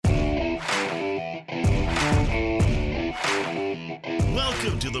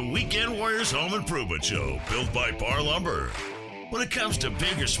Warriors Home Improvement Show, built by Par Lumber. When it comes to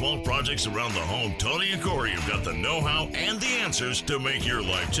big or small projects around the home, Tony and Corey have got the know-how and the answers to make your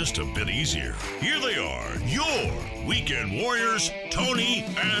life just a bit easier. Here they are, your Weekend Warriors, Tony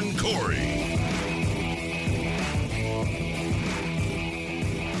and Corey.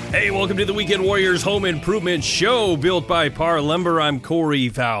 Hey, welcome to the Weekend Warriors Home Improvement Show, built by Par Lumber. I'm Corey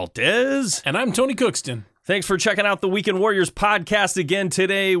Valdez. And I'm Tony Cookston. Thanks for checking out the Weekend Warriors podcast again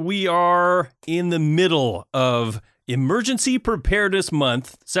today. We are in the middle of Emergency Preparedness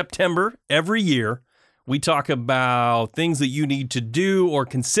Month, September, every year. We talk about things that you need to do or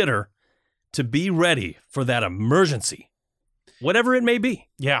consider to be ready for that emergency, whatever it may be.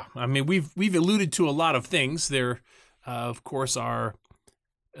 Yeah, I mean, we've alluded to a lot of things. There, of course, are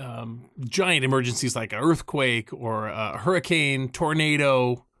giant emergencies like an earthquake or a hurricane,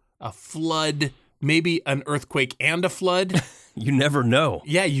 tornado, a flood, maybe an earthquake and a flood. You never know.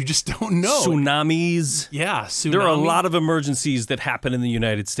 Yeah, you just don't know. Tsunamis. Yeah, tsunami. There are a lot of emergencies that happen in the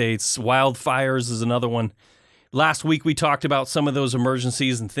United States. Wildfires is another one. Last week, we talked about some of those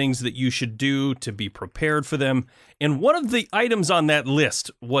emergencies and things that you should do to be prepared for them. And one of the items on that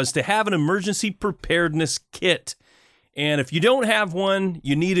list was to have an emergency preparedness kit. And if you don't have one,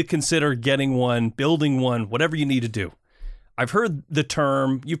 you need to consider getting one, building one, whatever you need to do. I've heard the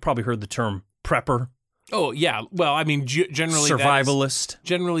term, you've probably heard the term prepper. Oh, yeah. Well, I mean, generally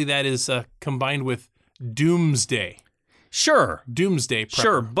survivalist. That is combined with doomsday. Sure. Doomsday prepper.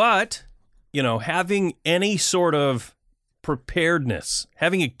 Sure, but, you know, having any sort of preparedness,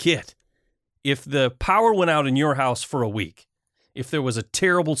 having a kit, if the power went out in your house for a week, if there was a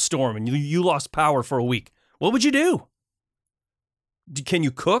terrible storm and you lost power for a week, what would you do? Can you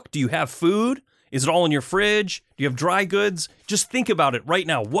cook? Do you have food? Is it all in your fridge? Do you have dry goods? Just think about it right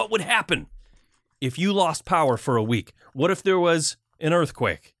now. What would happen if you lost power for a week? What if there was an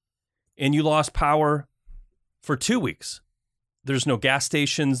earthquake and you lost power for 2 weeks? There's no gas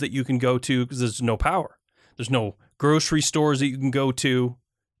stations that you can go to because there's no power. There's no grocery stores that you can go to.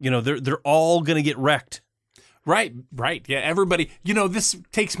 You know, they're all going to get wrecked. Right. Yeah, everybody. You know, this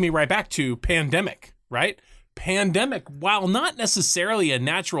takes me right back to pandemic, right? Pandemic, while not necessarily a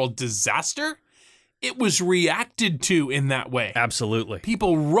natural disaster, it was reacted to in that way. Absolutely.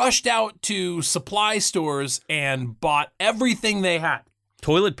 People rushed out to supply stores and bought everything they had.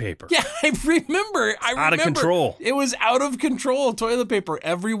 Toilet paper. Yeah, I remember. Out of control. It was out of control. Toilet paper.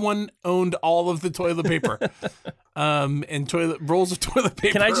 Everyone owned all of the toilet paper, and rolls of toilet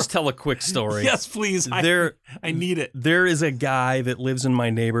paper. Can I just tell a quick story? Yes, please. I need it. There is a guy that lives in my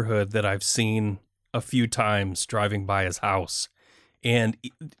neighborhood that I've seen a few times driving by his house. And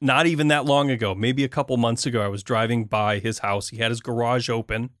not even that long ago, maybe a couple months ago, I was driving by his house. He had his garage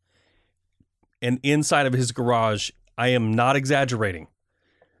open. And inside of his garage, I am not exaggerating,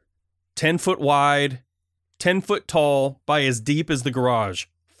 10 foot wide, 10 foot tall, by as deep as the garage,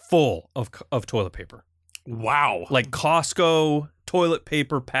 full of toilet paper. Wow. Like Costco toilet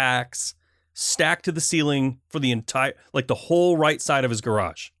paper packs stacked to the ceiling for the whole right side of his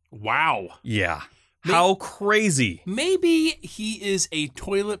garage. Wow. Yeah. How crazy. Maybe he is a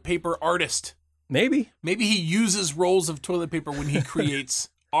toilet paper artist. Maybe he uses rolls of toilet paper when he creates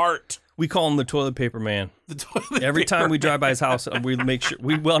art. We call him the toilet paper man. The toilet Every paper time we man. drive by his house, we make sure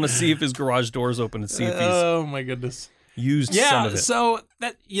we want to see if his garage door is open and see if he's oh my goodness used some of it. So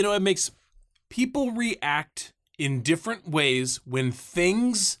that, you know, it makes people react in different ways when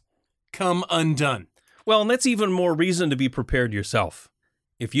things come undone. Well, and that's even more reason to be prepared yourself.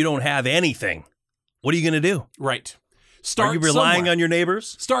 If you don't have anything, what are you going to do? Right. Are you relying on your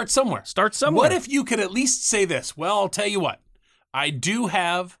neighbors? Start somewhere. What if you could at least say this? Well, I'll tell you what. I do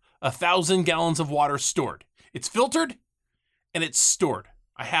have 1,000 gallons of water stored. It's filtered and it's stored.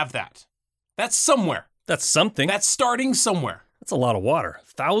 I have that. That's somewhere. That's something. That's starting somewhere. That's a lot of water.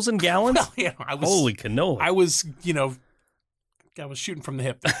 1,000 gallons? Well, yeah, Holy cannoli. I was shooting from the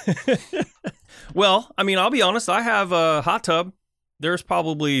hip. Well, I mean, I'll be honest. I have a hot tub. There's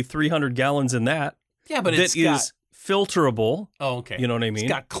probably 300 gallons in that. Yeah, but that is filterable. Oh, okay. You know what I mean?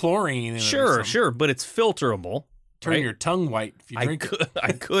 It's got chlorine in it. Sure, but it's filterable. Turn right? your tongue white if you drink it.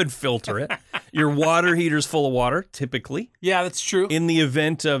 I could filter it. Your water heater's full of water, typically. Yeah, that's true. In the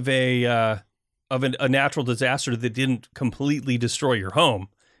event of a natural disaster that didn't completely destroy your home,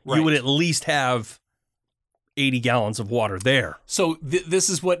 right, you would at least have 80 gallons of water there. So this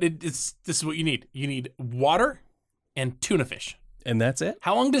is what this is what you need. You need water and tuna fish. And that's it?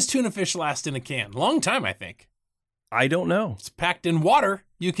 How long does tuna fish last in a can? Long time, I think. I don't know. It's packed in water.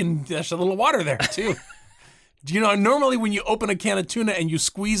 There's a little water there, too. Do you know, normally when you open a can of tuna and you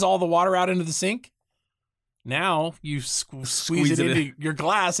squeeze all the water out into the sink, Now you squeeze it into your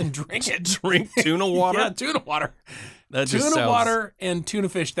glass and drink it. Drink tuna water? Yeah, tuna water. That Tuna just sounds... water and tuna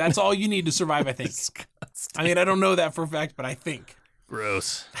fish. That's all you need to survive, I think. Disgusting. I mean, I don't know that for a fact, but I think.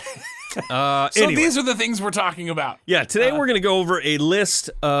 Gross. So anyway. these are the things we're talking about. Yeah, today we're going to go over a list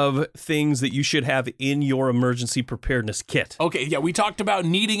of things that you should have in your emergency preparedness kit. Okay, yeah, we talked about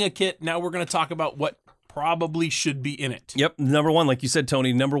needing a kit. Now we're going to talk about what probably should be in it. Yep, number one, like you said,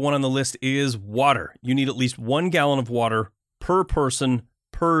 Tony, number one on the list is water. You need at least 1 gallon of water per person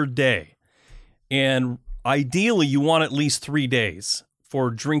per day. And ideally, you want at least 3 days for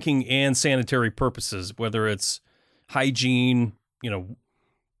drinking and sanitary purposes, whether it's hygiene,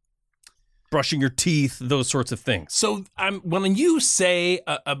 brushing your teeth, those sorts of things. So when you say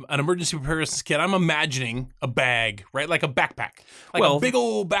an emergency preparedness kit, I'm imagining a bag, right? Like a backpack. Like a big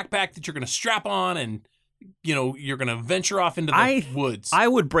old backpack that you're going to strap on and, you're going to venture off into the woods. I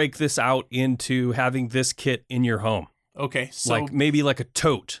would break this out into having this kit in your home. Okay. So maybe like a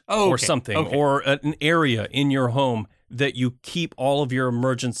tote or something, or an area in your home that you keep all of your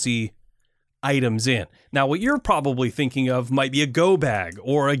emergency items in. Now, what you're probably thinking of might be a go bag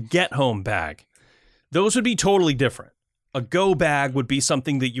or a get home bag. Those would be totally different. A go bag would be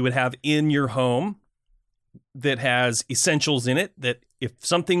something that you would have in your home that has essentials in it, that if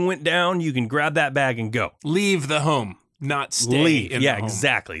something went down, you can grab that bag and go. Leave the home, not stay in the home.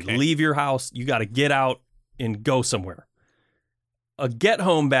 Exactly. Okay. Leave your house. You got to get out and go somewhere. A get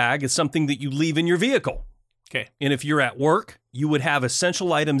home bag is something that you leave in your vehicle. Okay. And if you're at work, you would have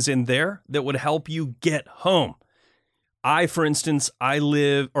essential items in there that would help you get home. For instance, I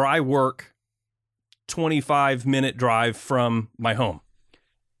work 25-minute drive from my home.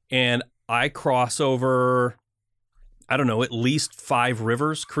 And I cross over, at least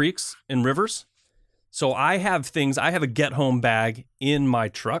 5 creeks and rivers. So I have a get home bag in my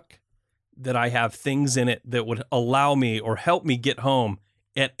truck that I have things in it that would allow me or help me get home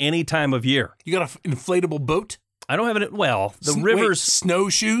at any time of year. You got an inflatable boat? I don't have it. Well, rivers,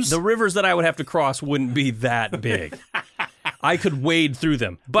 snowshoes? The rivers that I would have to cross wouldn't be that big. I could wade through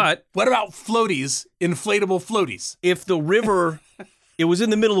them. But what about floaties, inflatable floaties? If the river, it was in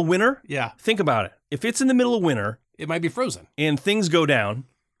the middle of winter. Yeah. Think about it. If it's in the middle of winter, it might be frozen and things go down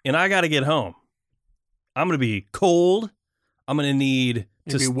and I got to get home, I'm going to be cold. I'm going to need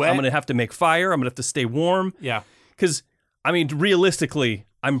to be wet. I'm going to have to make fire. I'm going to have to stay warm. Yeah. Because, realistically,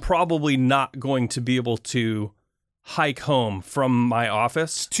 I'm probably not going to be able to hike home from my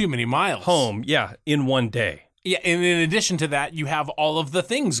office. It's too many miles. Home, yeah, in one day. Yeah, and in addition to that, you have all of the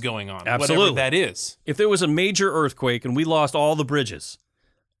things going on. Absolutely. Whatever that is. If there was a major earthquake and we lost all the bridges,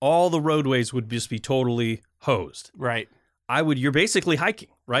 all the roadways would just be totally hosed. Right. You're basically hiking,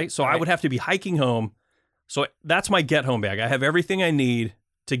 right? So I would have to be hiking home. So that's my get home bag. I have everything I need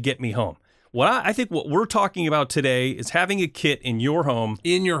to get me home. I think what we're talking about today is having a kit in your home.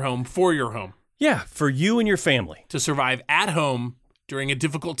 In your home, for your home. Yeah, for you and your family. To survive at home during a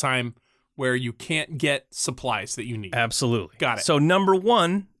difficult time where you can't get supplies that you need. Absolutely. Got it. So number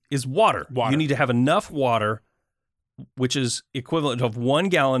one is water. You need to have enough water, which is equivalent of 1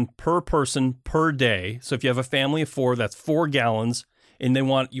 gallon per person per day. So if you have a family of 4, that's 4 gallons. And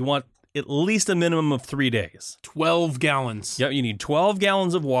you want at least a minimum of 3 days. 12 gallons. Yep, you need 12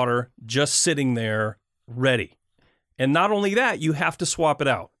 gallons of water just sitting there ready. And not only that, you have to swap it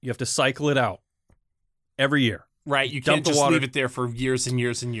out. You have to cycle it out every year. Right, you can't just leave it there for years and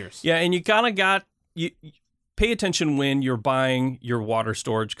years and years. Yeah, and you kind of you pay attention when you're buying your water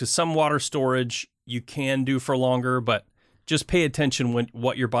storage, because some water storage you can do for longer, but just pay attention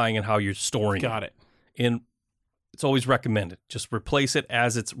what you're buying and how you're storing it. Got it. And it's always recommended. Just replace it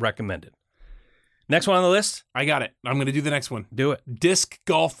as it's recommended. Next one on the list? I got it. I'm going to do the next one. Do it. Disc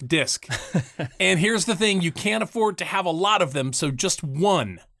golf disc. And here's the thing. You can't afford to have a lot of them, so just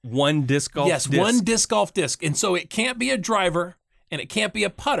one. One disc golf disc? Yes, one disc golf disc. And so it can't be a driver and it can't be a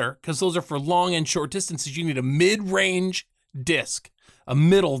putter because those are for long and short distances. You need a mid-range disc, a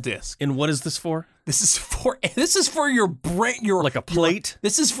middle disc. And what is this for? This is for your brain. Like a plate?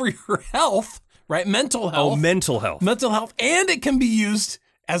 This is for your health, right? Mental health. Oh, mental health. Mental health. And it can be used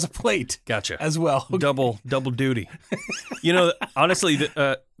as a plate. Gotcha. As well. Double duty. Honestly,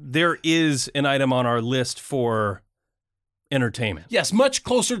 there is an item on our list for entertainment. Yes, much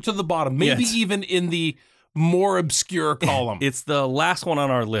closer to the bottom. Maybe even in the more obscure column. It's the last one on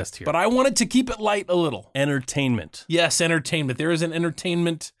our list here. But I wanted to keep it light a little. Entertainment. Yes, entertainment. There is an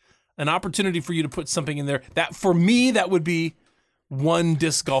opportunity for you to put something in there. That, for me, that would be one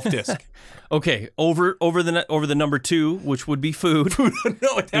disc golf disc. Okay, over the number 2, which would be food.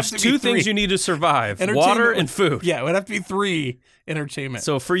 No, it has There's to be 2 three. things you need to survive: Entertainment water would- and food. Yeah, it would have to be 3 entertainment.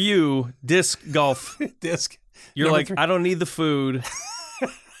 So for you, disc golf, disc. you're Number like, 3. I don't need the food.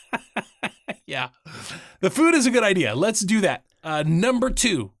 Yeah. The food is a good idea. Let's do that. Number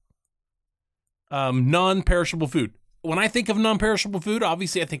 2, non-perishable food. When I think of non-perishable food,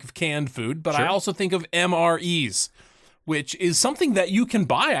 obviously I think of canned food, but I Sure. also think of MREs, which is something that you can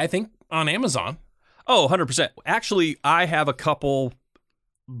buy, I think, on Amazon. Oh, 100%. Actually, I have a couple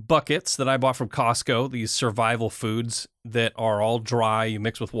buckets that I bought from Costco, these survival foods that are all dry. You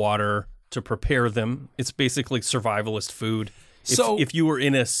mix with water to prepare them. It's basically survivalist food if you were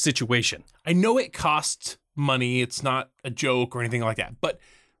in a situation. I know it costs money. It's not a joke or anything like that. But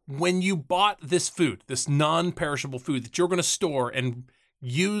when you bought this food, this non-perishable food that you're going to store and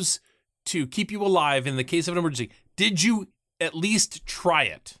use to keep you alive in the case of an emergency, did you at least try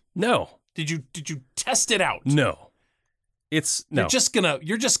it? No. Did you test it out? No. It's no.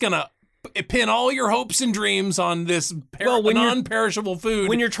 You're just gonna pin all your hopes and dreams on this non-perishable food.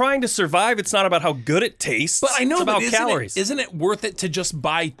 When you're trying to survive, it's not about how good it tastes. But I know, it's about but calories. Isn't it worth it to just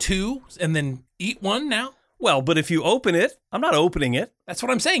buy 2 and then eat one now? Well, but if you open it, I'm not opening it. That's what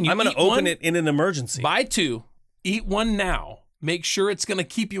I'm saying. I'm going to open it in an emergency. Buy 2, eat one now. Make sure it's going to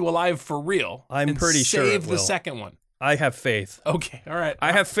keep you alive for real. I'm pretty sure it Save the will. second one. I have faith. Okay, all right.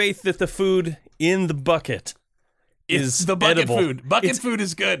 I have faith that the food in the bucket is the bucket edible. food. Bucket food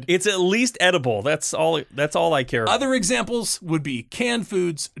is good. It's at least edible. That's all I care about. Other examples would be canned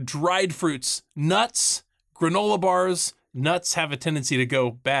foods, dried fruits, nuts, granola bars. Nuts have a tendency to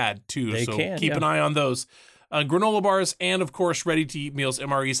go bad too, They so can, keep an eye on those. Granola bars and, of course, ready-to-eat meals,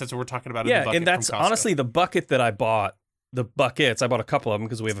 MREs. That's what we're talking about in the Yeah, bucket and that's from Costco. honestly the bucket that I bought. The buckets, I bought a couple of them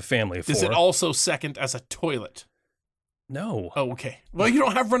because we have a family of 4. Does it also second as a toilet? No. Oh, okay. Well, you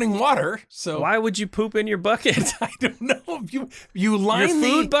don't have running water, so Why would you poop in your bucket? I don't know. You line Your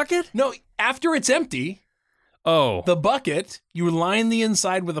food bucket? No, after it's empty, Oh, the bucket, you line the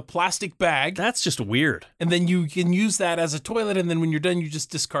inside with a plastic bag, that's just weird. and then you can use that as a toilet, and then when you're done, you just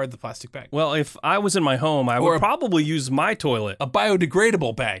discard the plastic bag. Well, if I was in my home, I Or would a- probably use my toilet. A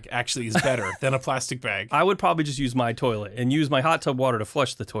biodegradable bag actually is better than a plastic bag. I would probably just use my toilet and use my hot tub water to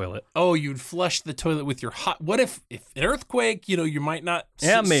flush the toilet. Oh, you'd flush the toilet with your hot. What if an earthquake? You might not.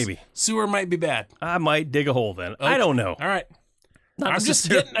 Yeah, maybe. Sewer might be bad. I might dig a hole then. I don't know. All right. Not I'm just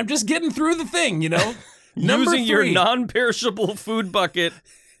necessarily- getting through the thing. Number using your 3, non-perishable food bucket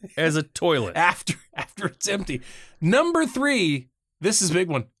as a toilet. after it's empty. Number 3, this is a big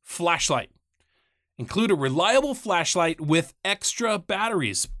one. Flashlight. Include a reliable flashlight with extra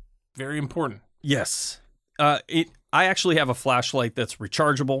batteries. Very important. Yes. I actually have a flashlight that's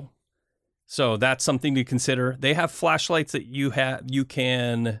rechargeable, so that's something to consider. They have flashlights that you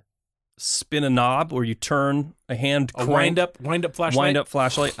can spin a knob or you turn a hand A crank. wind up flashlight. Wind up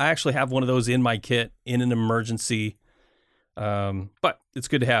flashlight. I actually have one of those in my kit in an emergency. But it's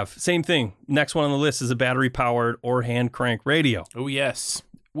good to have. Same thing. Next one on the list is a battery powered or hand crank radio. Oh yes.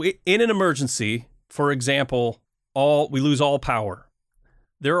 In an emergency, for example, we lose all power.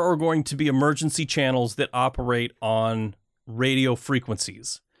 There are going to be emergency channels that operate on radio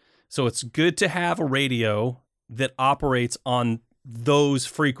frequencies. So it's good to have a radio that operates on those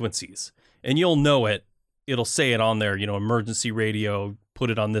frequencies. And you'll know it. It'll say it on there, emergency radio, put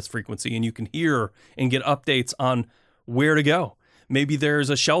it on this frequency, and you can hear and get updates on where to go. Maybe there's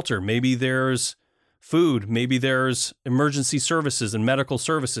a shelter, maybe there's food, maybe there's emergency services and medical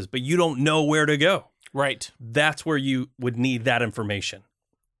services, but you don't know where to go. Right. That's where you would need that information.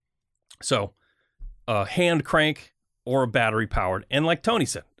 So a hand crank or a battery powered. And like Tony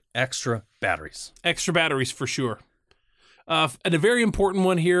said, extra batteries. Extra batteries for sure. And a very important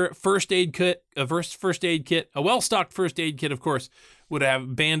one here, first aid kit, a well-stocked first aid kit, of course, would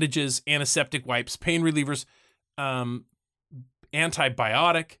have bandages, antiseptic wipes, pain relievers,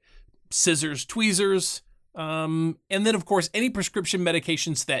 antibiotic, scissors, tweezers, and then, of course, any prescription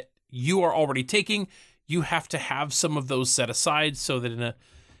medications that you are already taking, you have to have some of those set aside so that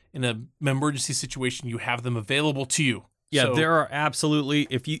in an emergency situation, you have them available to you. Yeah, So- there are absolutely,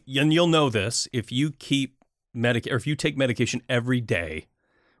 and you'll know this, if you keep or if you take medication every day,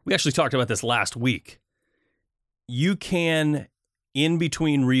 we actually talked about this last week, you can, in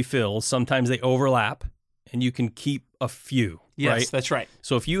between refills, sometimes they overlap, and you can keep a few, Yes, right? that's right.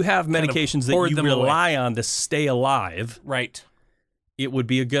 So if you have medications that hoard you them away. rely on to stay alive, Right. it would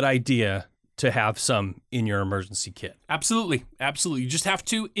be a good idea to have some in your emergency kit. Absolutely. Absolutely. You just have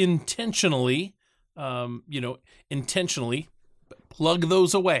to intentionally plug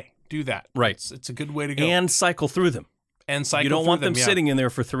those away. Do that. Right. It's a good way to go. And cycle through them. and cycle You don't through want them yeah. sitting in there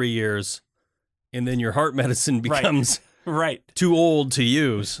for 3 years, and then your heart medicine becomes Right. too old to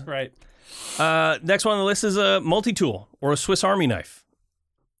use. Right. Next one on the list is a multi-tool or a Swiss Army knife.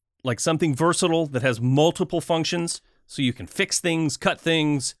 Like something versatile that has multiple functions so you can fix things, cut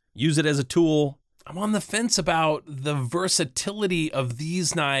things, use it as a tool. I'm on the fence about the versatility of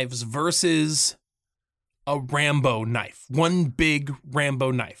these knives versus a Rambo knife. One big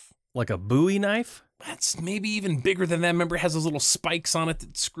Rambo knife. Like a Bowie knife? That's maybe even bigger than that. Remember, it has those little spikes on it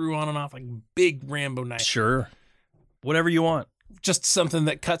that screw on and off, like big Rambo knife. Sure. Whatever you want. Just something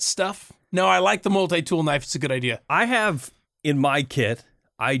that cuts stuff. No, I like the multi-tool knife. It's a good idea. I have in my kit,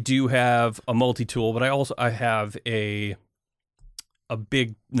 I do have a multi-tool, but I have a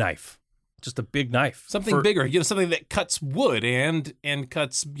big knife. Just a big knife. Something bigger. Something that cuts wood and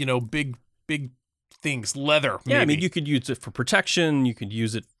cuts, big things, leather. Yeah, maybe. I mean, you could use it for protection. You could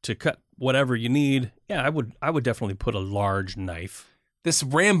use it to cut whatever you need. Yeah, I would definitely put a large knife. This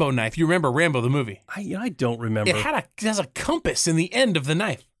Rambo knife, you remember Rambo the movie? I don't remember. It has a compass in the end of the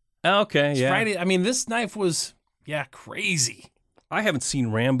knife. Okay, yeah. Right. I mean, this knife was crazy. I haven't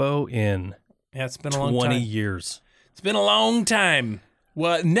seen Rambo in it's been a long time. 20 years. It's been a long time.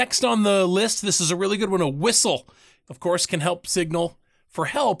 Well, next on the list, this is a really good one. A whistle, of course, can help signal for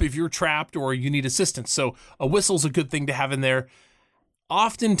help if you're trapped or you need assistance. So a whistle's a good thing to have in there.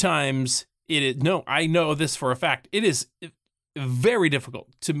 Oftentimes, I know this for a fact. It is very difficult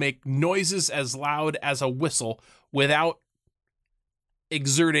to make noises as loud as a whistle without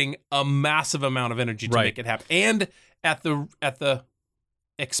exerting a massive amount of energy to make it happen, and at the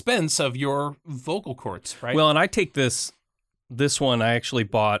expense of your vocal cords, right? Well, and I take this one, I actually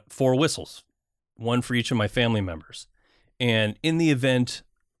bought 4 whistles, one for each of my family members. And in the event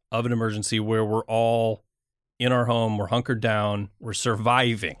of an emergency where we're all in our home, we're hunkered down, we're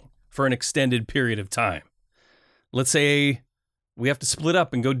surviving for an extended period of time. Let's say we have to split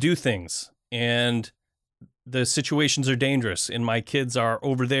up and go do things, and the situations are dangerous, and my kids are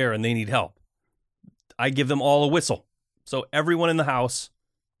over there and they need help. I give them all a whistle. So everyone in the house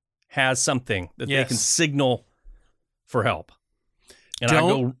has something that they can signal for help.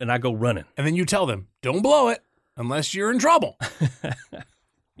 And I go running. And then you tell them, don't blow it unless you're in trouble.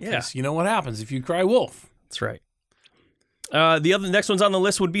 Yeah. You know what happens if you cry wolf. That's right. The next ones on the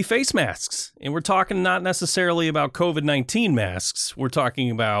list would be face masks. And we're talking not necessarily about COVID-19 masks. We're talking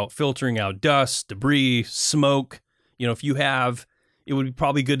about filtering out dust, debris, smoke. If you have, it would be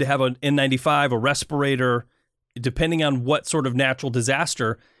probably good to have an N95, a respirator, depending on what sort of natural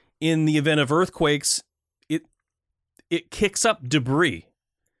disaster. In the event of earthquakes, it kicks up debris.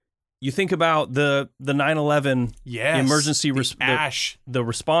 You think about the 9/11 emergency ash, the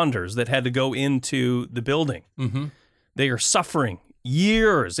responders that had to go into the building. Mm-hmm. They are suffering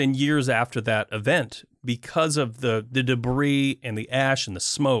years and years after that event because of the debris and the ash and the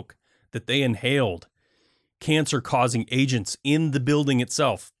smoke that they inhaled, cancer-causing agents in the building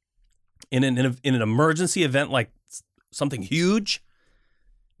itself. In an emergency event like something huge,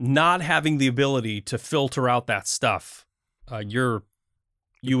 not having the ability to filter out that stuff,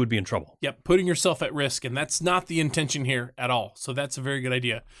 you would be in trouble. Yep, putting yourself at risk, and that's not the intention here at all. So that's a very good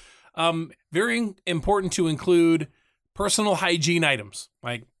idea. Very important to include personal hygiene items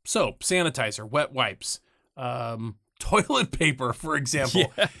like soap, sanitizer, wet wipes, toilet paper, for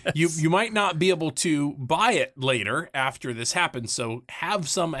example. Yes. You might not be able to buy it later after this happens, so have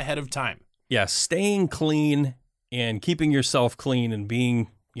some ahead of time. Yeah, staying clean and keeping yourself clean and being,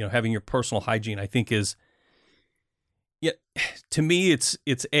 having your personal hygiene, I think is, to me, it's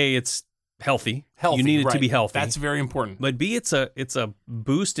healthy. You need it to be healthy. That's very important. But B, it's a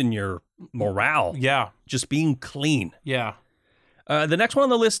boost in your morale. Yeah. Just being clean. Yeah. The next one on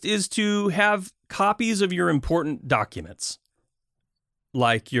the list is to have copies of your important documents,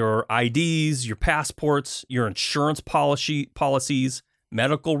 like your IDs, your passports, your insurance policies,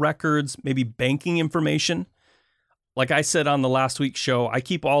 medical records, maybe banking information. Like I said on the last week's show, I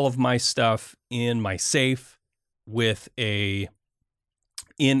keep all of my stuff in my safe with in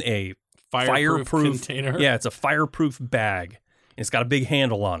a fireproof container. Yeah, it's a fireproof bag. It's got a big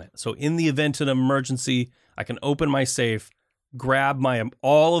handle on it. So in the event of an emergency, I can open my safe, grab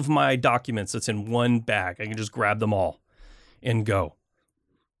all of my documents that's in one bag. I can just grab them all and go.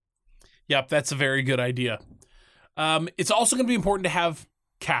 Yep, that's a very good idea. It's also going to be important to have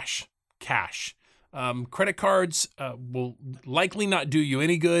cash. Credit cards will likely not do you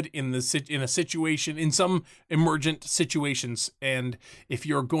any good in some emergent situations. And if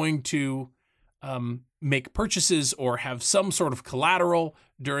you're going to make purchases or have some sort of collateral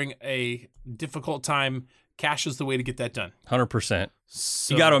during a difficult time, cash is the way to get that done. 100%.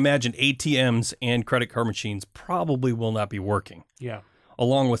 So, You got to imagine ATMs and credit card machines probably will not be working, yeah.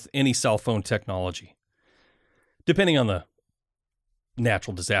 along with any cell phone technology, depending on the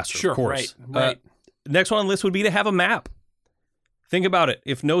natural disaster, Sure, of course. right. Next one on the list would be to have a map. Think about it.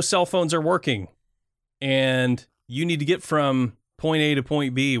 If no cell phones are working and you need to get from point A to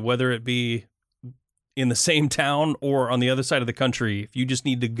point B, whether it be in the same town or on the other side of the country, if you just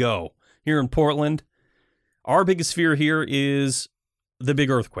need to go. Here in Portland, our biggest fear here is the big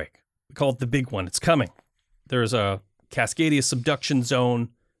earthquake. We call it the big one. It's coming. There's a Cascadia subduction zone,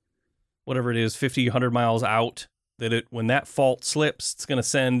 whatever it is, 50, 100 miles out, that when that fault slips, it's going to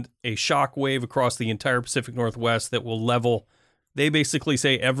send a shock wave across the entire Pacific Northwest that will level, they basically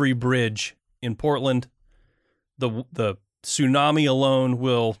say, every bridge in Portland. The tsunami alone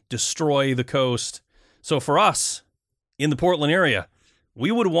will destroy the coast. So for us in the Portland area,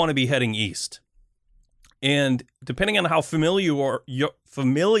 we would want to be heading east. And depending on how familiar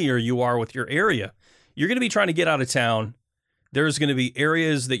you are with your area, you're going to be trying to get out of town. There's going to be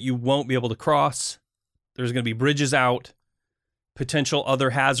areas that you won't be able to cross. There's going to be bridges out, potential other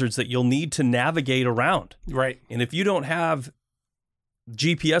hazards that you'll need to navigate around. Right. And if you don't have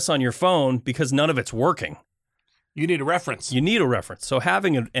GPS on your phone because none of it's working, you need a reference. You need a reference. So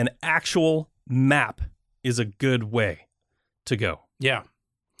having an actual map is a good way to go. Yeah.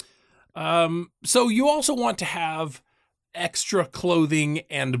 So you also want to have extra clothing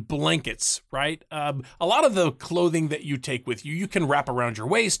and blankets, right? A lot of the clothing that you take with you, you can wrap around your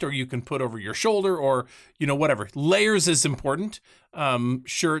waist or you can put over your shoulder or, whatever. Layers is important.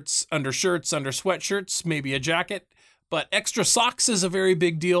 Shirts, under sweatshirts, maybe a jacket. But extra socks is a very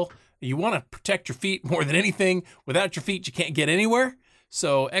big deal. You want to protect your feet more than anything. Without your feet, you can't get anywhere.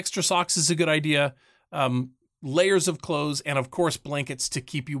 So extra socks is a good idea. Layers of clothes, and of course blankets to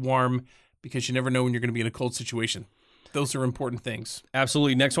keep you warm because you never know when you're going to be in a cold situation. Those are important things.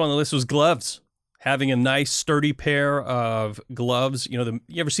 Absolutely. Next one on the list was gloves. Having a nice sturdy pair of gloves. You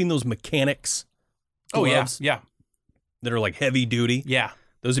ever seen those mechanics gloves? Oh, yeah. That are like heavy duty? Yeah.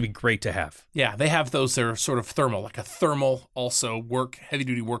 Those would be great to have. Yeah, they have those that are sort of thermal, like a thermal also heavy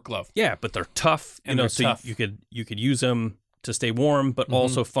duty work glove. Yeah, but they're tough. And they're so tough. you could use them to stay warm, but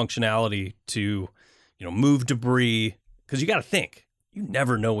also functionality to move debris, because you got to think. You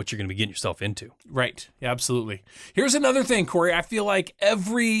never know what you're going to be getting yourself into. Right. Yeah, absolutely. Here's another thing, Corey. I feel like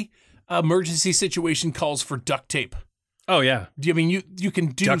every emergency situation calls for duct tape. Oh, yeah. You can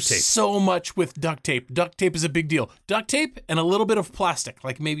do so much with duct tape. Duct tape is a big deal. Duct tape and a little bit of plastic,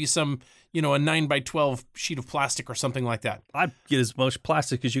 like maybe some, a 9x12 sheet of plastic or something like that. I'd get as much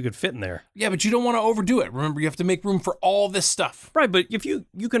plastic as you could fit in there. Yeah, but you don't want to overdo it. Remember, you have to make room for all this stuff. Right, but if you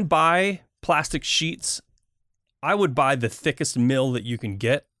can buy plastic sheets, I would buy the thickest mill that you can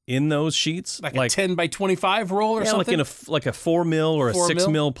get in those sheets, like a 10x25 roll or something. Like a 4 mil or a 6 mil?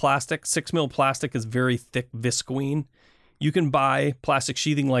 mil plastic. 6 mil plastic is very thick visqueen. You can buy plastic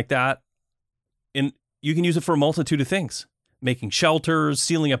sheathing like that, and you can use it for a multitude of things: making shelters,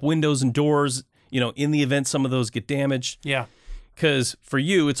 sealing up windows and doors. In the event some of those get damaged. Yeah, because for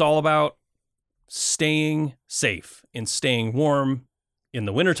you, it's all about staying safe and staying warm. In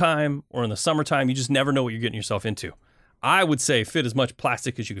the wintertime or in the summertime, you just never know what you're getting yourself into. I would say fit as much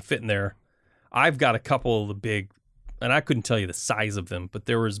plastic as you can fit in there. I've got a couple of the big, and I couldn't tell you the size of them, but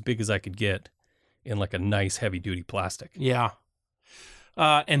they were as big as I could get in like a nice heavy-duty plastic. Yeah.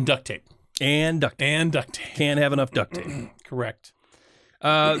 And duct tape. And duct tape. Can't have enough duct tape. Correct.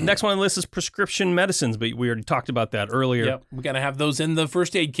 Next one on the list is prescription medicines, but we already talked about that earlier. Yep. We got to have those in the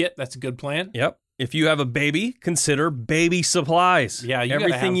first aid kit. That's a good plan. Yep. If you have a baby, consider baby supplies. Yeah,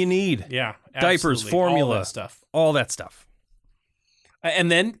 everything you need. Yeah, diapers, absolutely. formula, All that stuff.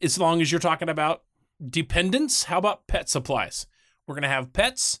 And then, as long as you're talking about dependents, how about pet supplies? We're going to have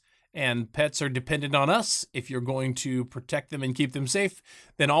pets, and pets are dependent on us. If you're going to protect them and keep them safe,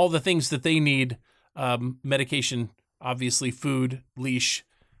 then all the things that they need, medication, obviously food, leash,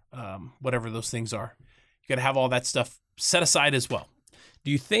 whatever those things are, you got to have all that stuff set aside as well.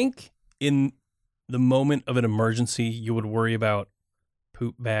 Do you think in the moment of an emergency, you would worry about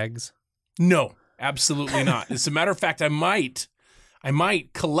poop bags? No, absolutely not. As a matter of fact, I might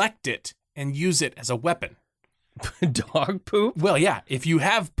collect it and use it as a weapon. Dog poop? Well, yeah. If you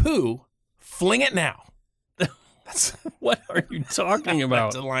have poo, fling it now. That's what are you talking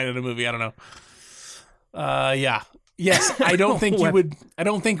about? That's a line in a movie. I don't know. Yeah. Yes, I don't think you would. I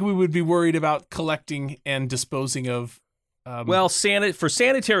don't think we would be worried about collecting and disposing of. For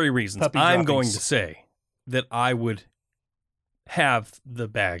sanitary reasons, I'm going to say that I would have the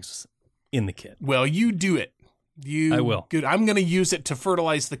bags in the kit. Well, you do it. You I will. Good. I'm going to use it to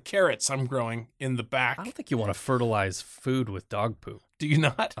fertilize the carrots I'm growing in the back. I don't think you want to fertilize food with dog poop. Do you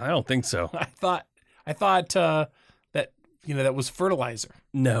not? I don't think so. I thought that that was fertilizer.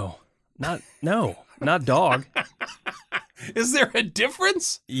 No, not dog. Is there a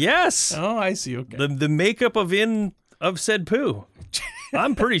difference? Yes. Oh, I see. Okay. The makeup of said poo.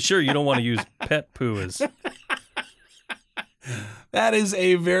 I'm pretty sure you don't want to use pet poo as. That is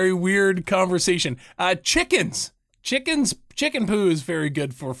a very weird conversation. Chicken poo is very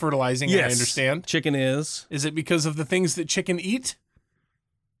good for fertilizing. Yes, I understand. Chicken is. Is it because of the things that chicken eat?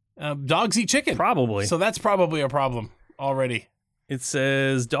 Dogs eat chicken. Probably. So that's probably a problem already. It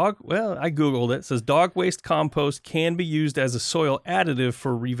says I Googled it. It says dog waste compost can be used as a soil additive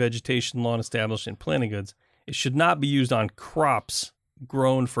for revegetation, lawn establishment, and planting goods. It should not be used on crops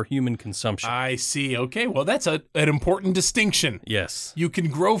grown for human consumption. I see. Okay. Well, that's an important distinction. Yes. You can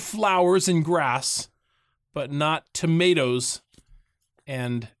grow flowers and grass, but not tomatoes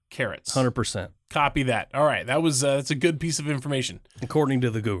and carrots. 100%. Copy that. All right. That's a good piece of information. According to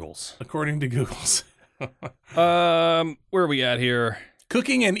the Googles. According to Google's. Where are we at here?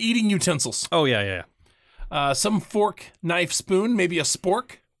 Cooking and eating utensils. Oh, yeah. Some fork, knife, spoon, maybe a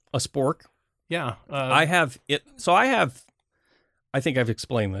spork. A spork. Yeah. I have it. So I think I've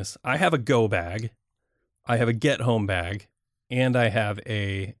explained this. I have a go bag. I have a get home bag, and I have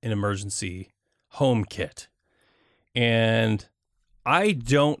an emergency home kit. And I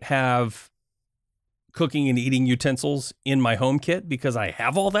don't have cooking and eating utensils in my home kit because I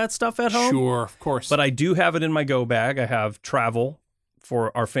have all that stuff at home. Sure, of course. But I do have it in my go bag. I have travel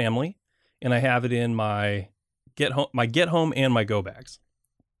for our family, and I have it in my get home and my go bags.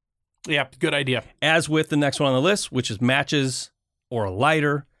 Yeah, good idea. As with the next one on the list, which is matches or a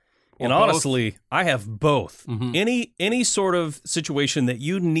lighter. And honestly, I have both. Mm-hmm. Any sort of situation that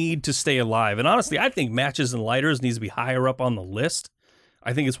you need to stay alive. And honestly, I think matches and lighters needs to be higher up on the list.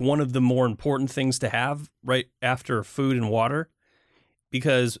 I think it's one of the more important things to have right after food and water,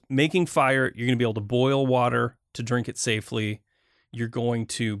 because making fire, you're going to be able to boil water to drink it safely. You're going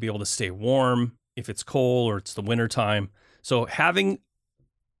to be able to stay warm if it's cold or it's the wintertime. So having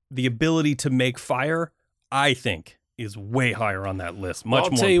the ability to make fire, I think, is way higher on that list. Much more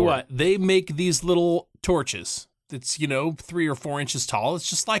important. I'll tell you what, they make these little torches that's, 3 or 4 inches tall.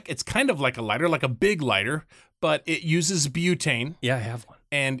 It's kind of like a lighter, like a big lighter, but it uses butane. Yeah, I have one.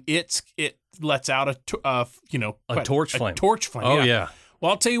 And it lets out a torch flame. A torch flame. Oh, yeah.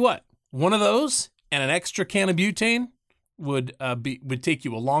 Well, I'll tell you what, one of those and an extra can of butane would take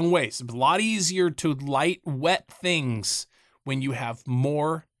you a long ways. It's a lot easier to light wet things when you have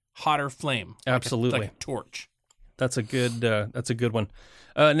more hotter flame. Absolutely. Like a torch. That's a good one.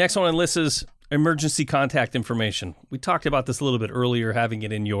 Next one on the list is emergency contact information. We talked about this a little bit earlier, having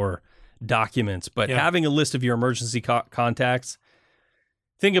it in your documents, but having a list of your emergency contacts.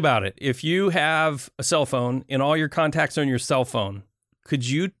 Think about it. If you have a cell phone and all your contacts are on your cell phone, could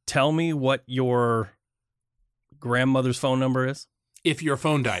you tell me what your grandmother's phone number is? If your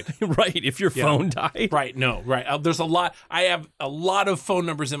phone died. Right. If your phone died. Right. No. Right. There's a lot. I have a lot of phone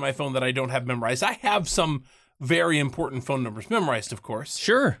numbers in my phone that I don't have memorized. I have some very important phone numbers memorized, of course.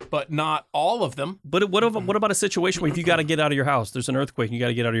 Sure. But not all of them. But what about a situation where if you got to get out of your house, there's an earthquake and you got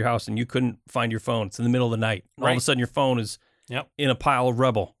to get out of your house and you couldn't find your phone. It's in the middle of the night. All of a sudden your phone is in a pile of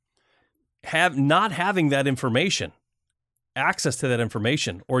rubble. Not having that information, access to that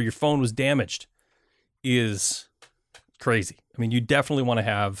information, or your phone was damaged is crazy. I mean, you definitely want to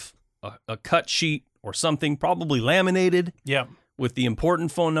have a cut sheet or something, probably laminated. Yeah. With the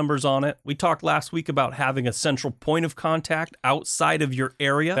important phone numbers on it. We talked last week about having a central point of contact outside of your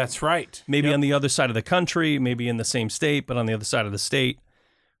area. That's right. Maybe on the other side of the country, maybe in the same state, but on the other side of the state,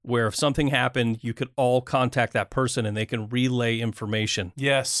 where if something happened, you could all contact that person and they can relay information.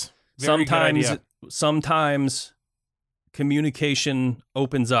 Yes. Very good idea. Sometimes communication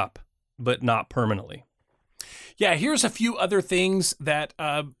opens up, but not permanently. Yeah, here's a few other things that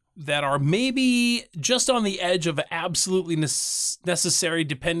are maybe just on the edge of absolutely necessary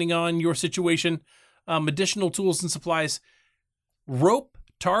depending on your situation. Additional tools and supplies: rope,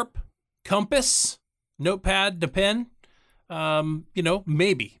 tarp, compass, notepad, the pen.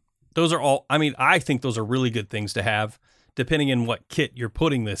 Maybe. Those are all, I think those are really good things to have, depending on what kit you're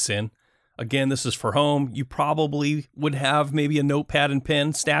putting this in. Again, this is for home. You probably would have maybe a notepad and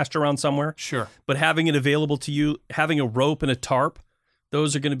pen stashed around somewhere. Sure. But having it available to you, having a rope and a tarp,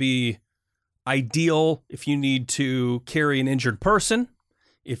 those are going to be ideal if you need to carry an injured person,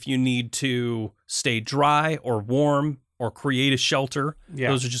 if you need to stay dry or warm or create a shelter. Yeah.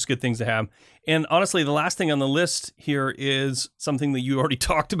 Those are just good things to have. And honestly, the last thing on the list here is something that you already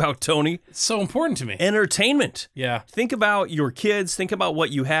talked about, Tony. It's so important to me. Entertainment. Yeah. Think about your kids. Think about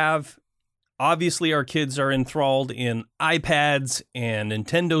what you have. Obviously, our kids are enthralled in iPads and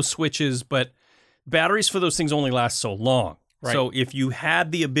Nintendo Switches, but batteries for those things only last so long. Right. So if you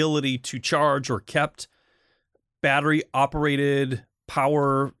had the ability to charge or kept battery-operated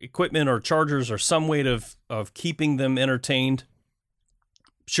power equipment or chargers or some way of keeping them entertained,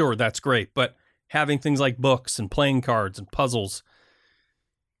 sure, that's great. But having things like books and playing cards and puzzles,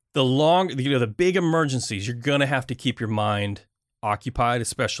 the big emergencies, you're going to have to keep your mind occupied,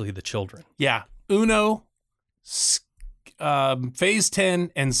 especially the children. Yeah. Uno, Phase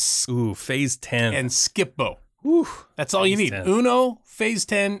 10, and Phase 10. and Skippo. Whew. That's all you Phase need. 10. Uno, Phase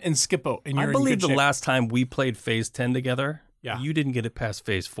 10, and Skippo. And you're I believe in good the shape. last time we played Phase 10 together, Yeah. you didn't get it past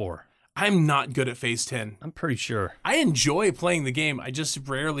Phase 4. I'm not good at Phase 10. I'm pretty sure. I enjoy playing the game. I just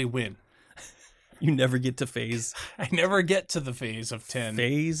rarely win. You never get to Phase I never get to the phase of 10.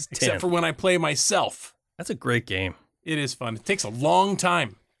 Phase 10. Except for when I play myself. That's a great game. It is fun. It takes a long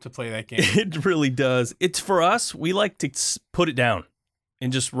time to play that game. It really does. It's for us, we like to put it down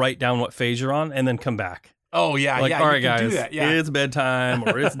and just write down what phase you're on and then come back. Oh, yeah. Like, yeah, all right, you can guys, do that. Yeah. it's bedtime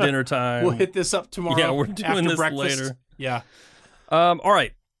or it's dinner time. We'll hit this up tomorrow. Yeah, we're doing after this breakfast. later. Yeah. All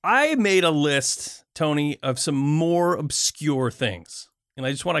right. I made a list, Tony, of some more obscure things. And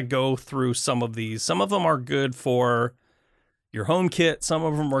I just want to go through some of these. Some of them are good for your home kit. Some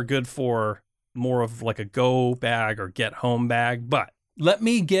of them are good for more of like a go bag or get home bag. But Let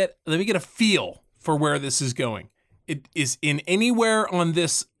me get a feel for where this is going. It is in anywhere on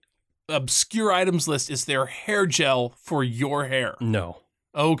this obscure items list. Is there hair gel for your hair? no,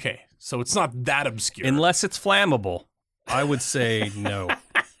 Okay, so it's not that obscure. unless it's flammable, I would say no.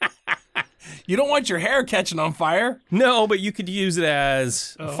 You don't want your hair catching on fire. No, but you could use it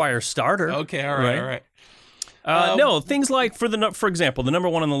as a fire starter. Okay, all right, Right. all right. No, things like, for example, the number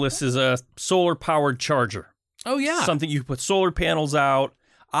one on the list is a solar-powered charger. Oh yeah. Something you put solar panels out.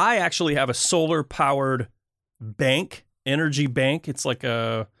 I actually have a solar-powered bank, energy bank. It's like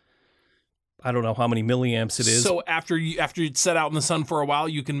I don't know how many milliamps it is. So after you set out in the sun for a while,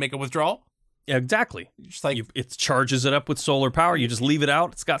 you can make a withdrawal. Yeah, exactly. Just like It charges it up with solar power. You just leave it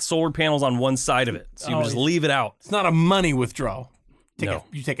out. It's got solar panels on one side of it, so you Oh, just leave it out. it's not a money withdrawal. No.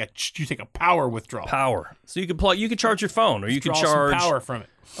 You take a power withdrawal. Power. So you could charge your phone, or you could Draw charge some power from it.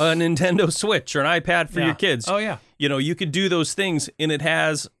 a Nintendo Switch or an iPad for Yeah. your kids. Oh yeah. You know, you could do those things, and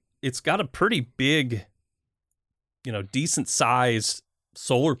it's got a pretty big, decent sized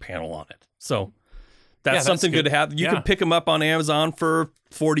solar panel on it. So that's that's something good good. to have. You Yeah. can pick them up on Amazon for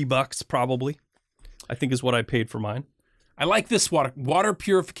 $40 probably. I think is what I paid for mine. I like this water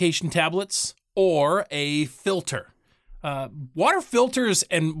purification tablets or a filter. Water filters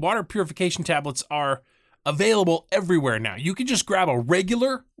and water purification tablets are available everywhere now. You can just grab a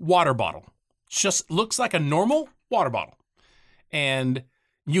regular water bottle. It just looks like a normal water bottle. And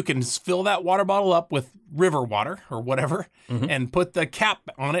you can fill that water bottle up with river water or whatever and put the cap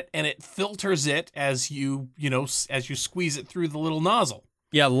on it, and it filters it as you squeeze it through the little nozzle.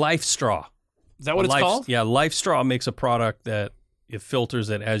 Yeah, Life Straw. Is that what it's called? Yeah, Life Straw makes a product that it filters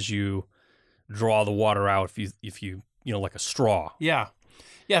it as you draw the water out. If you like a straw. Yeah.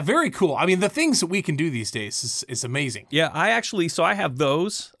 Yeah, very cool. I mean, the things that we can do these days is amazing. Yeah, I have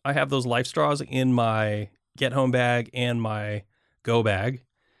those. I have those Life Straws in my get home bag and my go bag.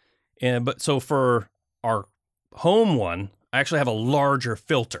 So for our home one, I actually have a larger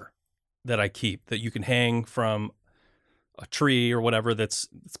filter that I keep that you can hang from a tree or whatever. It's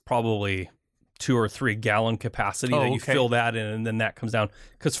probably 2 or 3 gallon capacity that you okay. fill that in, and then that comes down.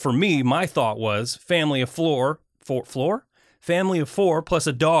 Because for me, my thought was family of 4 plus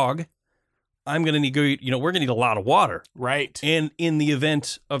a dog. I'm gonna need we're gonna need a lot of water. Right. And in the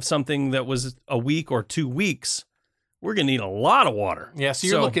event of something that was a week or 2 weeks, we're gonna need a lot of water. Yeah, so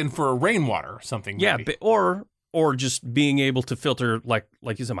you're looking for rainwater or something. Yeah, maybe. or just being able to filter like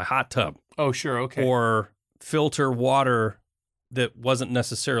you said, my hot tub, Oh, sure. Okay. or filter water that wasn't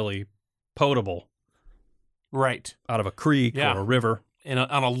necessarily potable right. out of a creek Yeah. or a river. On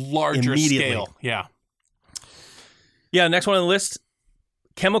a larger Immediately. scale. Yeah. Yeah, next one on the list,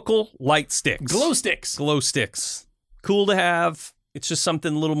 chemical light sticks. Glow sticks. Glow sticks. Cool to have. It's just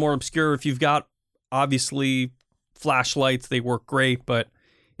something a little more obscure. If you've got, obviously, flashlights, they work great. But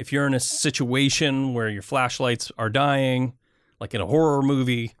if you're in a situation where your flashlights are dying, like in a horror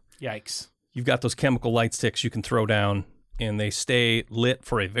movie, Yikes. you've got those chemical light sticks you can throw down, and they stay lit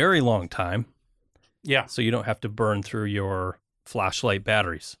for a very long time. Yeah. So you don't have to burn through your flashlight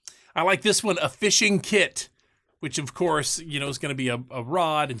batteries. I like this one, a fishing kit which of course, is going to be a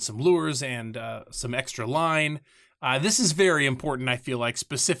rod and some lures and some extra line. This is very important, I feel like,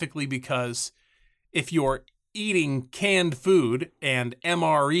 specifically because if you're eating canned food and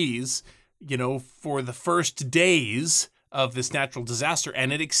MREs, for the first days of this natural disaster,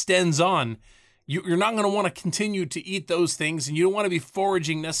 and it extends on, you're not going to want to continue to eat those things, and you don't want to be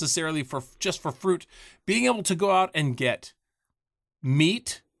foraging necessarily for fruit. Being able to go out and get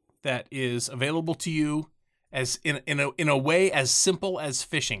meat that is available to you as in a way as simple as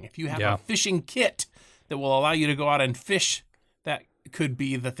fishing. If you have a fishing kit that will allow you to go out and fish, that could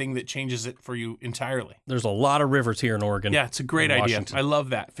be the thing that changes it for you entirely. There's a lot of rivers here in Oregon. Yeah, it's a great idea. I love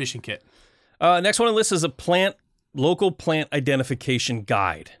that fishing kit. Next one on the list is a local plant identification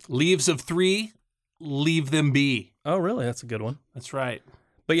guide. Leaves of 3, leave them be. Oh, really? That's a good one. That's right.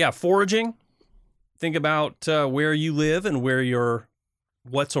 But yeah, foraging. Think about where you live and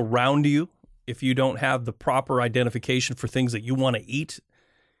what's around you. If you don't have the proper identification for things that you want to eat,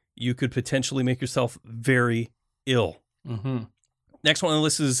 you could potentially make yourself very ill. Mm-hmm. Next one on the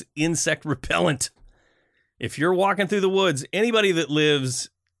list is insect repellent. If you're walking through the woods, anybody that lives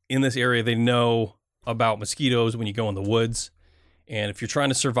in this area, they know about mosquitoes when you go in the woods. And if you're trying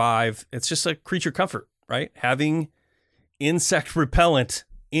to survive, it's just a creature comfort, right? Having insect repellent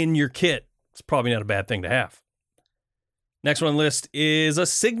in your kit is probably not a bad thing to have. Next one on the list is a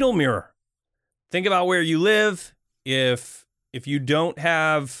signal mirror. Think about where you live. If you're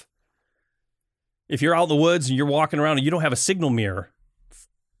out in the woods and you're walking around and you don't have a signal mirror,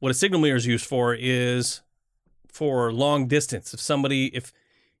 what a signal mirror is used for is for long distance. If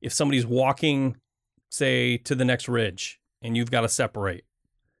somebody's walking, say, to the next ridge and you've got to separate,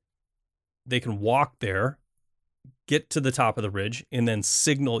 they can walk there, get to the top of the ridge, and then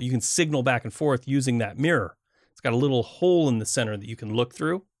signal. You can signal back and forth using that mirror. It's got a little hole in the center that you can look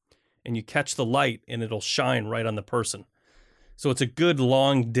through, and you catch the light and it'll shine right on the person. So it's a good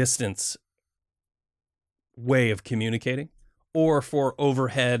long distance way of communicating, or for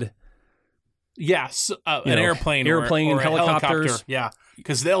overhead. Yes, an airplane or helicopters. Helicopter. Yeah,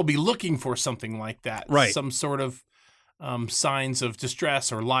 because they'll be looking for something like that. Right. Some sort of signs of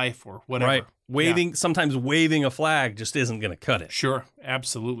distress or life or whatever. Right. Sometimes waving a flag just isn't going to cut it. Sure,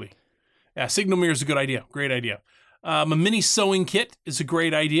 absolutely. Yeah, signal mirror is a good idea. Great idea. A mini sewing kit is a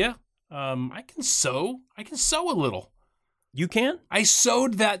great idea. I can sew a little. You can? I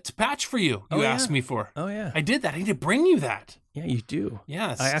sewed that patch for you. You asked me for. Oh, yeah. I did that. I need to bring you that. Yeah, you do.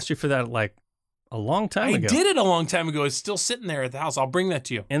 Yes. I asked you for that like a long time ago. I did it a long time ago. It's still sitting there at the house. I'll bring that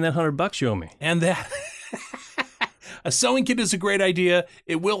to you. And that $100 you owe me. And that. A sewing kit is a great idea.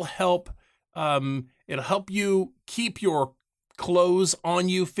 It will help. It'll help you keep your clothes on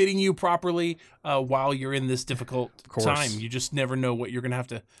you, fitting you properly while you're in this difficult time. You just never know what you're going to have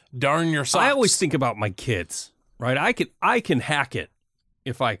to darn your socks. I always think about my kids, right? I can hack it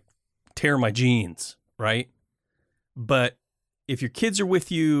if I tear my jeans, right? But if your kids are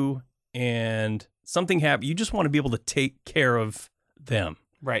with you and something happens, you just want to be able to take care of them.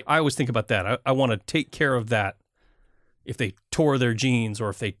 Right. I always think about that. I want to take care of that if they tore their jeans or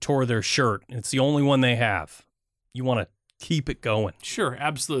if they tore their shirt. It's the only one they have. You want to keep it going. Sure,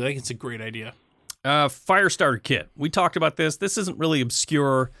 absolutely. I think it's a great idea. Fire starter kit. We talked about this. This isn't really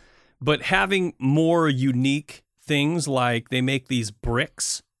obscure, but having more unique things, like they make these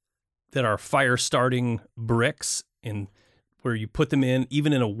bricks that are fire starting bricks, and where you put them in,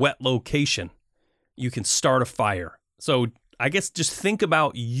 even in a wet location, you can start a fire. So I guess just think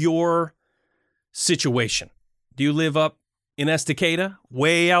about your situation. Do you live up in Estacada,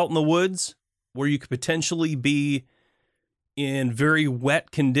 way out in the woods, where you could potentially be in very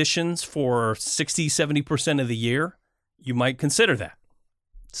wet conditions for 60, 70% of the year? You might consider that.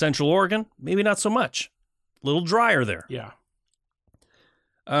 Central Oregon, maybe not so much. A little drier there. Yeah.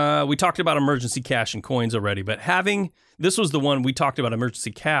 We talked about emergency cash and coins already, but this was the one we talked about,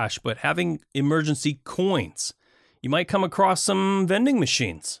 emergency cash, but having emergency coins. You might come across some vending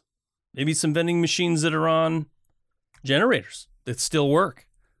machines, maybe some vending machines that are on generators that still work.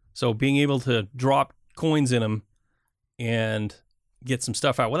 So being able to drop coins in them and get some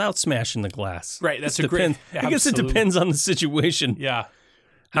stuff out without smashing the glass. Right, that's a great. I guess it depends on the situation. Yeah.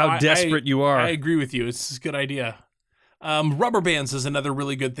 How desperate you are. I agree with you. It's a good idea. Rubber bands is another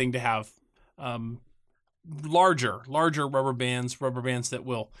really good thing to have. Larger rubber bands that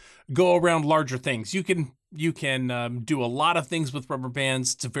will go around larger things. You can do a lot of things with rubber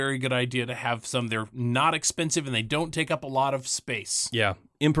bands. It's a very good idea to have some. They're not expensive and they don't take up a lot of space. Yeah.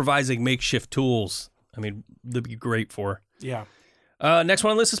 Improvising makeshift tools. I mean, they'd be great for. Yeah. Next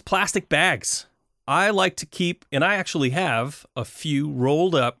one on the list is plastic bags. I like to keep, and I actually have a few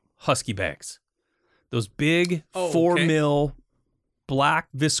rolled up Husky bags. Those big 4 mil black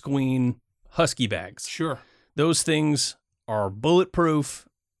visqueen husky bags. Sure. Those things are bulletproof.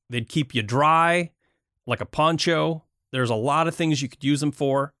 They'd keep you dry like a poncho. There's a lot of things you could use them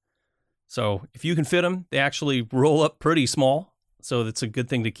for. So if you can fit them, they actually roll up pretty small. So that's a good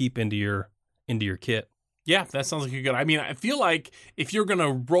thing to keep into your kit. Yeah, that sounds like a good. I mean, I feel like if you're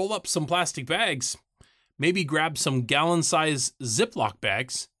gonna roll up some plastic bags, maybe grab some gallon-size Ziploc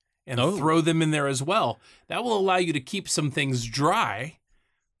bags and throw them in there as well. That will allow you to keep some things dry.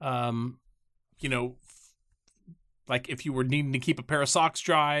 Like if you were needing to keep a pair of socks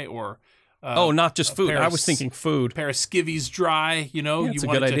dry, or not just food. I was thinking food. A pair of skivvies dry. That's a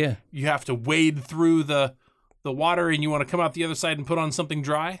good idea. You have to wade through the water, and you want to come out the other side and put on something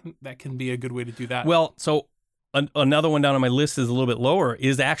dry. That can be a good way to do that. Well, so another one down on my list is a little bit lower,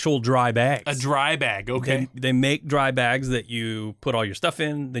 is actual dry bags. A dry bag, okay. They make dry bags that you put all your stuff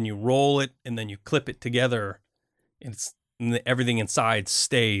in, then you roll it, and then you clip it together, and everything inside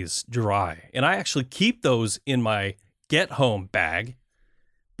stays dry. And I actually keep those in my get-home bag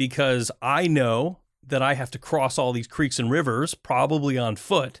because I know that I have to cross all these creeks and rivers, probably on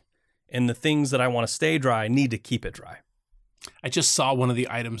foot, and the things that I want to stay dry, I need to keep it dry. I just saw one of the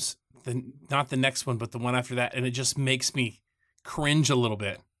items, not the next one, but the one after that, and it just makes me cringe a little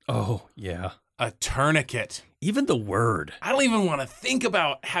bit. Oh, yeah. A tourniquet. Even the word. I don't even want to think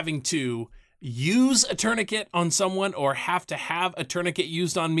about having to use a tourniquet on someone or have to have a tourniquet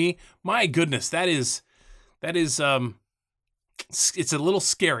used on me. My goodness, that is it's a little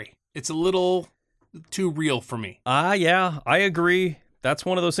scary. It's a little too real for me. Yeah, I agree. That's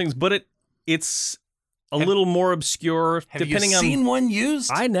one of those things, but it's a little more obscure. Have you seen one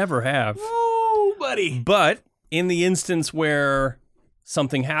used? I never have. Oh, buddy. But in the instance where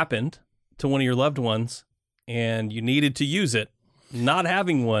something happened to one of your loved ones and you needed to use it, not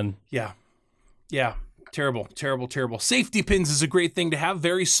having one. Yeah. Terrible. Safety pins is a great thing to have.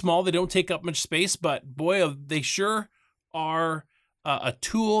 Very small. They don't take up much space, but boy, they sure are a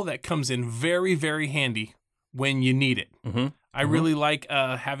tool that comes in very, very handy when you need it. Mm-hmm. I really like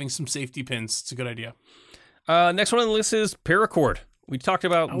having some safety pins. It's a good idea. Next one on the list is paracord. We talked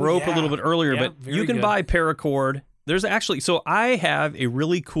about rope a little bit earlier, but you can buy paracord. There's actually, so I have a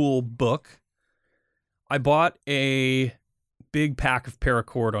really cool book. I bought a big pack of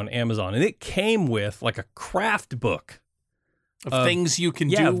paracord on Amazon, and it came with like a craft book of things you can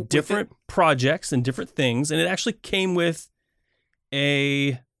do with different projects and different things. And it actually came with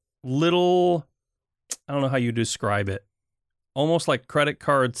a little, I don't know how you describe it, almost like credit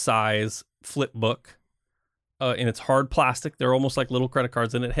card size flip book. And it's hard plastic. They're almost like little credit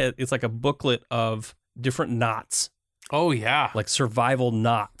cards, and it's like a booklet of different knots. Oh, yeah. Like survival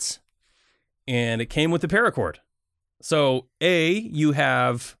knots. And it came with the paracord. So, you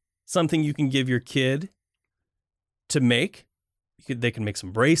have something you can give your kid to make. They can make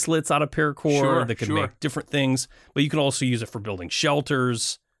some bracelets out of paracord. Sure, they can make different things. But you can also use it for building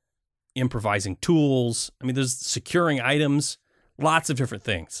shelters, improvising tools. I mean, there's securing items, lots of different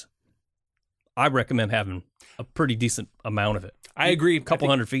things. I recommend having a pretty decent amount of it. I agree. A couple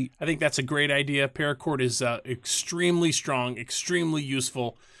hundred feet. I think that's a great idea. Paracord is extremely strong, extremely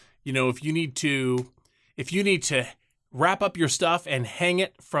useful. If you need to wrap up your stuff and hang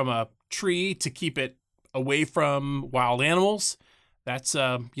it from a tree to keep it away from wild animals, that's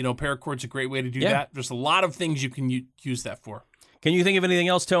paracord's a great way to do that. There's a lot of things you can use that for. Can you think of anything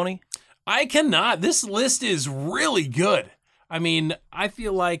else, Tony? I cannot. This list is really good. I mean, I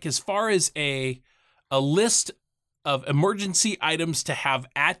feel like as far as a list of emergency items to have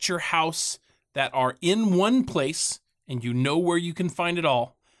at your house that are in one place and you know where you can find it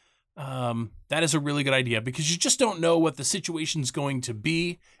all, that is a really good idea, because you just don't know what the situation's going to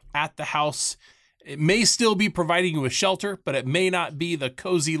be at the house. It may still be providing you with shelter, but it may not be the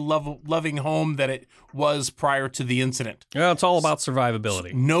cozy, loving home that it was prior to the incident. Yeah, it's all about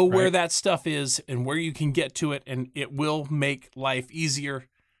survivability. Know where that stuff is and where you can get to it, and it will make life easier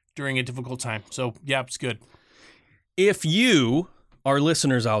during a difficult time. So, yeah, it's good. If you, our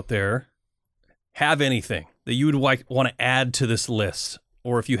listeners out there, have anything that you would want to add to this list,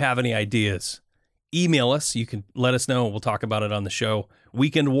 or if you have any ideas, email us. You can let us know. We'll talk about it on the show.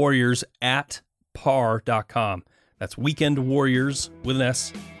 weekendwarriors@par.com. That's weekendwarriors with an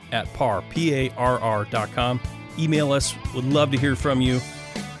S at par, PARR.com. Email us. Would love to hear from you.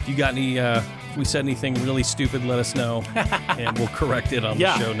 If you got any, if we said anything really stupid, let us know, and we'll correct it on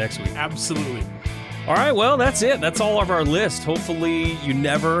the show next week. Absolutely. All right, well, that's it. That's all of our list. Hopefully you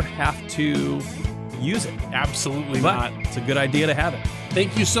never have to use it. Absolutely but not. It's a good idea to have it.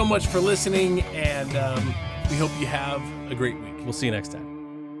 Thank you so much for listening, and we hope you have a great week. We'll see you next time.